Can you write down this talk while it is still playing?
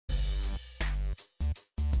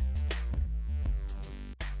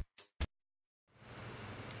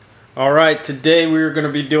Alright, today we are going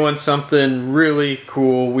to be doing something really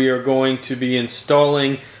cool. We are going to be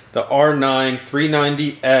installing the R9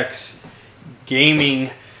 390x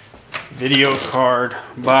gaming video card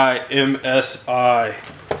by MSI.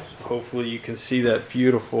 Hopefully you can see that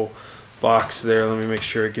beautiful box there. Let me make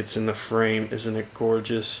sure it gets in the frame. Isn't it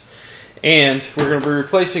gorgeous? And we're going to be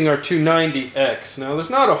replacing our 290x. Now there's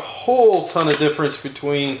not a whole ton of difference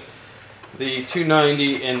between the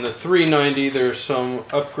 290 and the 390. There's some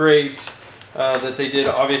upgrades that they did.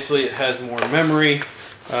 Obviously it has more memory.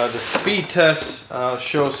 The speed tests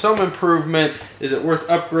show some improvement. Is it worth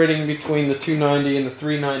upgrading between the 290 and the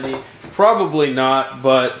 390? Probably not,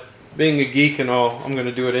 but being a geek and all, I'm going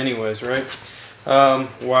to do it anyways, right?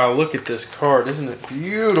 Wow, look at this card. Isn't it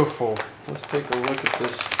beautiful? Let's take a look at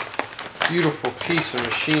this beautiful piece of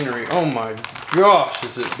machinery. Oh my gosh,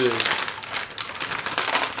 is it big.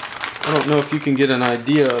 I don't know if you can get an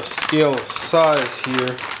idea of scale of size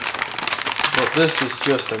here, but this is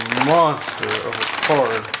just a monster of a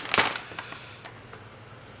card.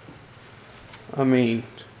 I mean,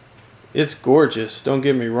 it's gorgeous, don't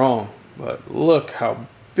get me wrong, but look how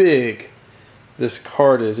big this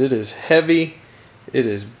card is. It is heavy, it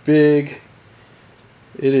is big,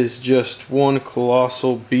 it is just one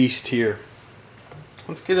colossal beast here.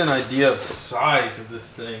 Let's get an idea of size of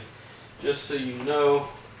this thing, just so you know.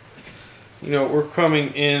 We're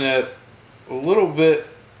coming in at a little bit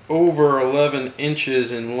over 11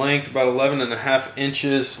 inches in length, about 11.5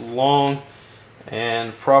 inches long,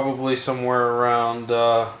 and probably somewhere around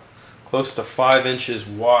close to 5 inches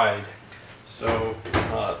wide. So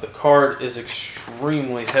the card is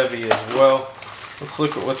extremely heavy as well. Let's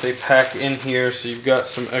look at what they pack in here. So you've got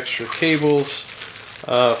some extra cables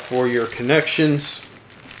for your connections.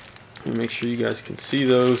 Let me make sure you guys can see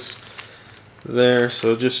those there.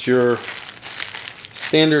 So just your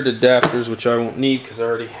standard adapters, which I won't need because I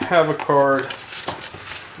already have a card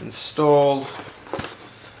installed.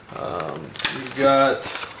 You've got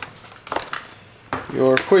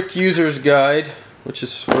your quick user's guide, which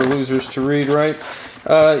is for losers to read, right?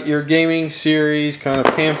 Your gaming series kind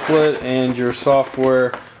of pamphlet, and your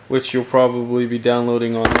software, which you'll probably be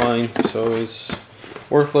downloading online, so it's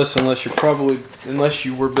worthless unless you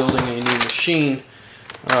were building a new machine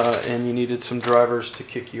and you needed some drivers to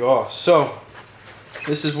kick you off. So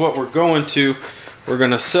this is what we're going to. We're going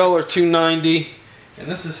to sell our 290, and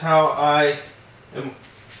this is how I am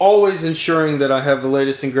always ensuring that I have the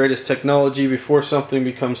latest and greatest technology. Before something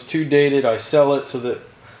becomes too dated, I sell it so that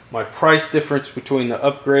my price difference between the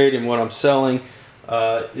upgrade and what I'm selling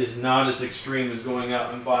is not as extreme as going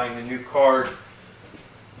out and buying a new card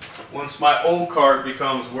once my old card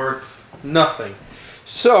becomes worth nothing.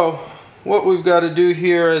 So what we've got to do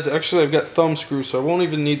here is, actually I've got thumb screws, so I won't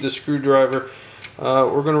even need the screwdriver.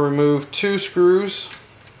 We're going to remove 2 screws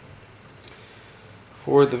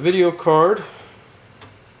for the video card,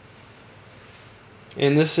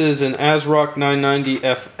 and this is an ASRock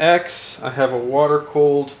 990FX. I have a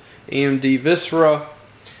water-cooled AMD Viscera,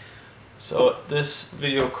 so this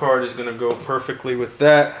video card is going to go perfectly with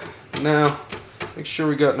that. Now, make sure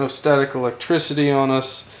we got no static electricity on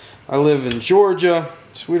us. I live in Georgia,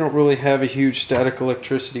 so we don't really have a huge static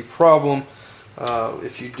electricity problem.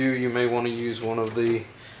 If you do, you may want to use one of the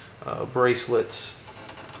bracelets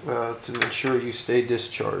to ensure you stay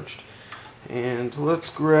discharged. And let's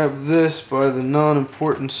grab this by the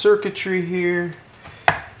non-important circuitry here,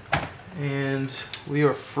 and we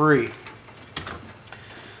are free.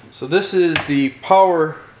 So this is the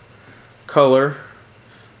PowerColor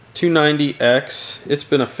 290x. It's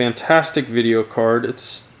been a fantastic video card.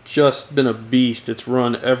 It's just been a beast. It's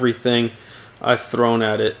run everything I've thrown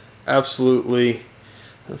at it. Absolutely.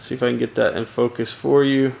 Let's see if I can get that in focus for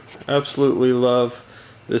you. Absolutely love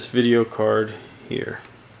this video card here.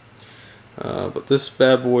 But this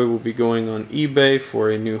bad boy will be going on eBay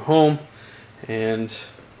for a new home, and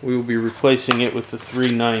we will be replacing it with the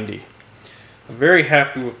 390. I'm very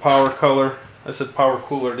happy with PowerColor. I said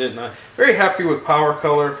PowerColor, didn't I? Very happy with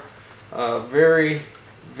PowerColor. Very,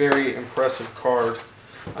 very impressive card.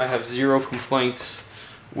 I have 0 complaints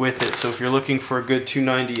with it. So if you're looking for a good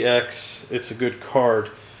 290x, it's a good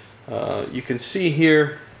card. You can see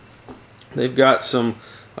here they've got some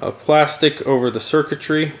plastic over the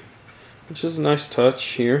circuitry, which is a nice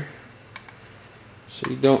touch here, so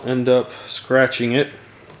you don't end up scratching it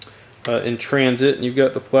in transit. And you've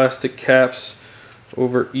got the plastic caps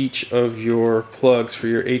over each of your plugs for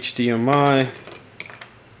your HDMI.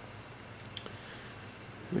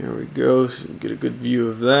 There we go, so you can get a good view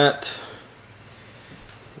of that.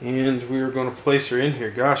 And we are going to place her in here.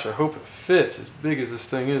 Gosh, I hope it fits as big as this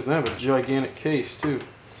thing is. And I have a gigantic case too.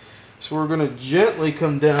 So we're going to gently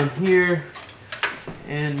come down here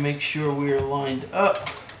and make sure we are lined up.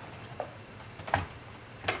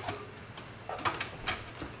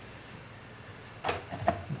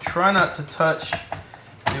 Try not to touch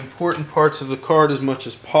the important parts of the card as much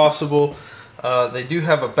as possible. They do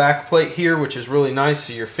have a back plate here, which is really nice,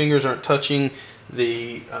 so your fingers aren't touching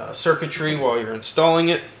the circuitry while you're installing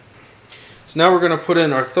it. So now we're going to put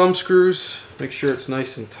in our thumb screws. Make sure it's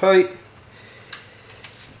nice and tight.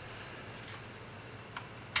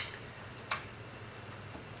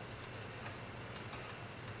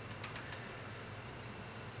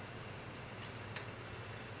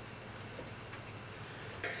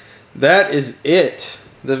 That is it.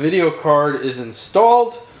 The video card is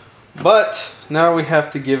installed, but now we have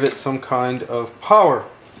to give it some kind of power.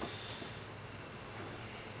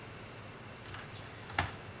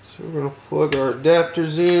 So we're going to plug our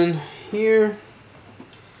adapters in here.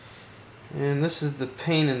 And this is the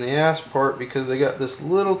pain in the ass part because they got this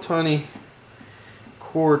little tiny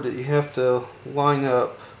cord that you have to line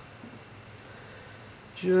up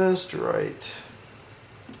just right.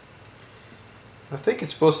 I think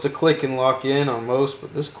it's supposed to click and lock in on most,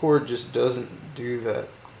 but this cord just doesn't do that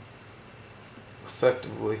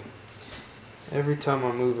effectively. Every time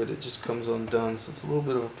I move it, it just comes undone, so it's a little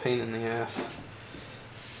bit of a pain in the ass.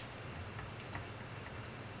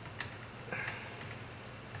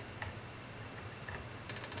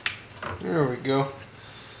 There we go.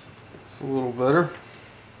 It's a little better.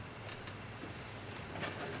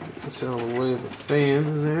 Get this out of the way of the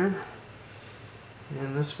fan there.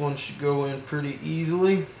 And this one should go in pretty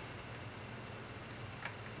easily.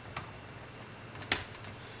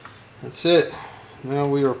 That's it. Now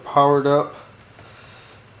we are powered up.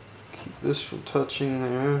 Keep this from touching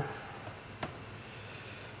there.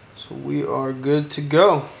 So we are good to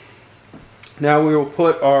go. Now we will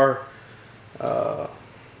put our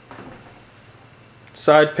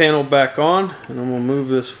side panel back on, and I'm going to move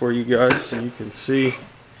this for you guys so you can see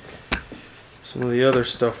some of the other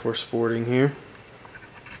stuff we're sporting here.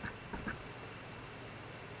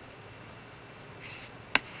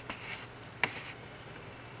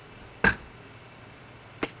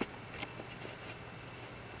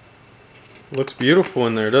 Looks beautiful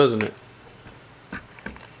in there, doesn't it?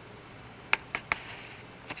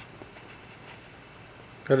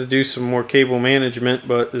 Got to do some more cable management,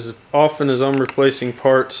 but as often as I'm replacing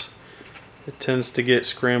parts, it tends to get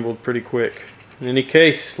scrambled pretty quick. In any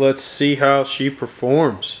case, let's see how she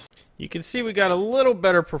performs. You can see we got a little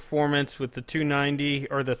better performance with the 290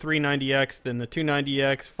 or the 390x than the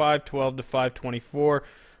 290x, 512 to 524.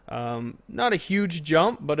 Not a huge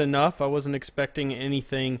jump, but enough. I wasn't expecting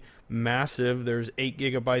anything massive. There's 8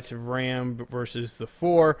 gigabytes of RAM versus the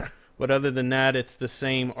 4, but other than that, it's the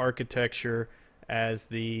same architecture as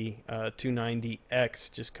the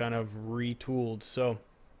 290x, just kind of retooled. So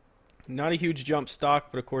not a huge jump stock,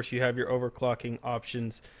 but of course you have your overclocking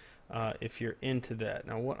options if you're into that.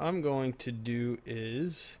 Now what I'm going to do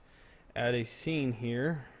is add a scene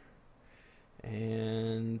here,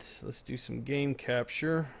 and let's do some game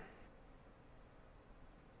capture.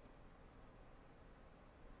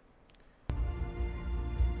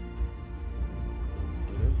 Let's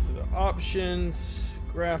get into the options,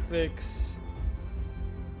 graphics.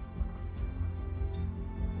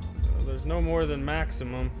 There's no more than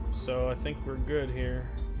maximum, so I think we're good here.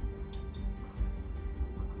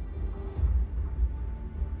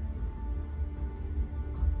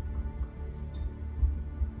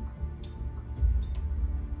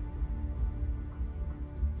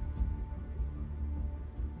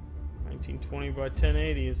 .1920 by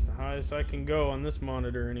 1080 is the highest I can go on this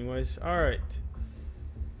monitor anyways. Alright.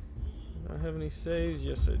 Do I have any saves?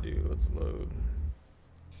 Yes I do. Let's load.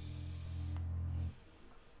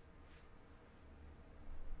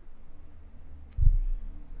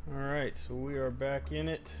 Alright, so we are back in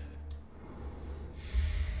it.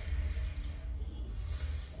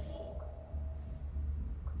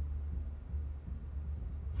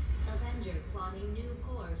 Avenger plotting new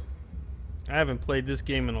course. I haven't played this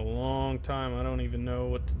game in a long time. I don't even know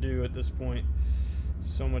what to do at this point.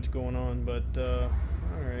 So much going on, but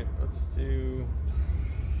alright, let's do...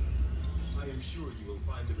 I am sure you will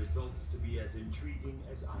find the results to be as intriguing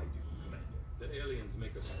as I do, Commander. The aliens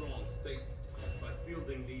make a strong statement by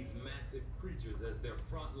fielding these massive creatures as their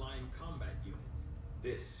frontline combat units.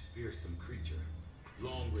 This fearsome creature,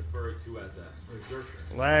 long referred to as a berserker,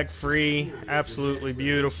 lag-free, absolutely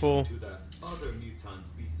beautiful. to the other mutant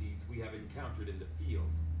species we have encountered in the field.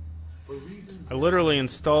 For reasons I literally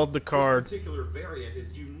installed the this card, particular variant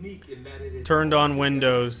is unique in that it is turned on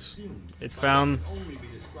Windows. It found only be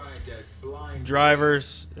described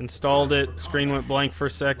drivers, installed it, screen went blank for a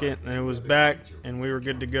second, and it was back, and we were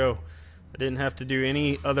good to go. I didn't have to do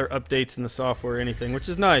any other updates in the software or anything, which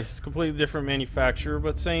is nice. It's a completely different manufacturer,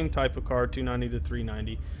 but same type of card, 290 to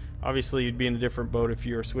 390. Obviously, you'd be in a different boat if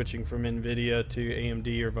you were switching from NVIDIA to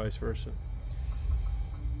AMD or vice versa.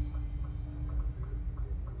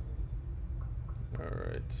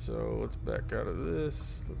 Alright, so let's back out of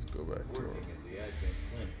this. Let's go back to our...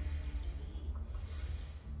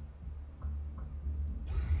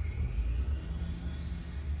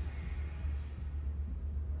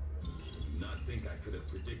 Not think I could have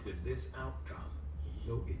predicted this outcome,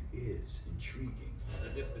 though it is intriguing.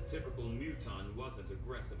 As if the typical muton wasn't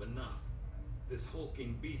aggressive enough. This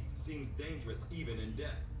hulking beast seems dangerous even in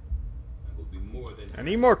death. I will be more than... I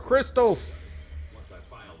need more crystals! Once I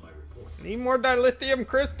file my report. I need more dilithium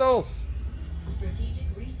crystals! Strategic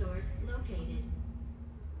resource located.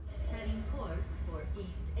 Setting course for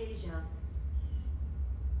East Asia.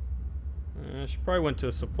 She probably went to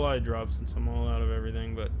a supply drop since I'm all out of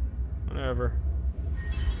everything, but whatever.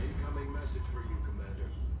 Incoming message for you, Commander.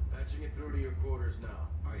 Patching it through to your quarters now.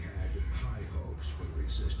 I had high hopes for the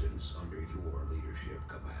Resistance under your leadership,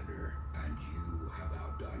 Commander, and you have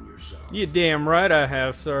outdone yourself. You damn right I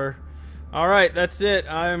have, sir. Alright, that's it.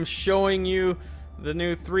 I'm showing you the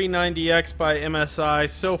new 390x by MSI.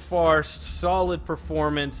 So far, solid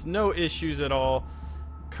performance, no issues at all.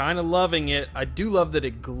 Kind of loving it. I do love that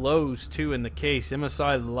it glows too in the case.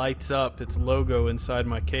 MSI lights up its logo inside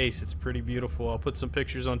my case. It's pretty beautiful. I'll put some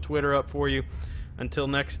pictures on Twitter up for you. Until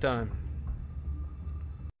next time.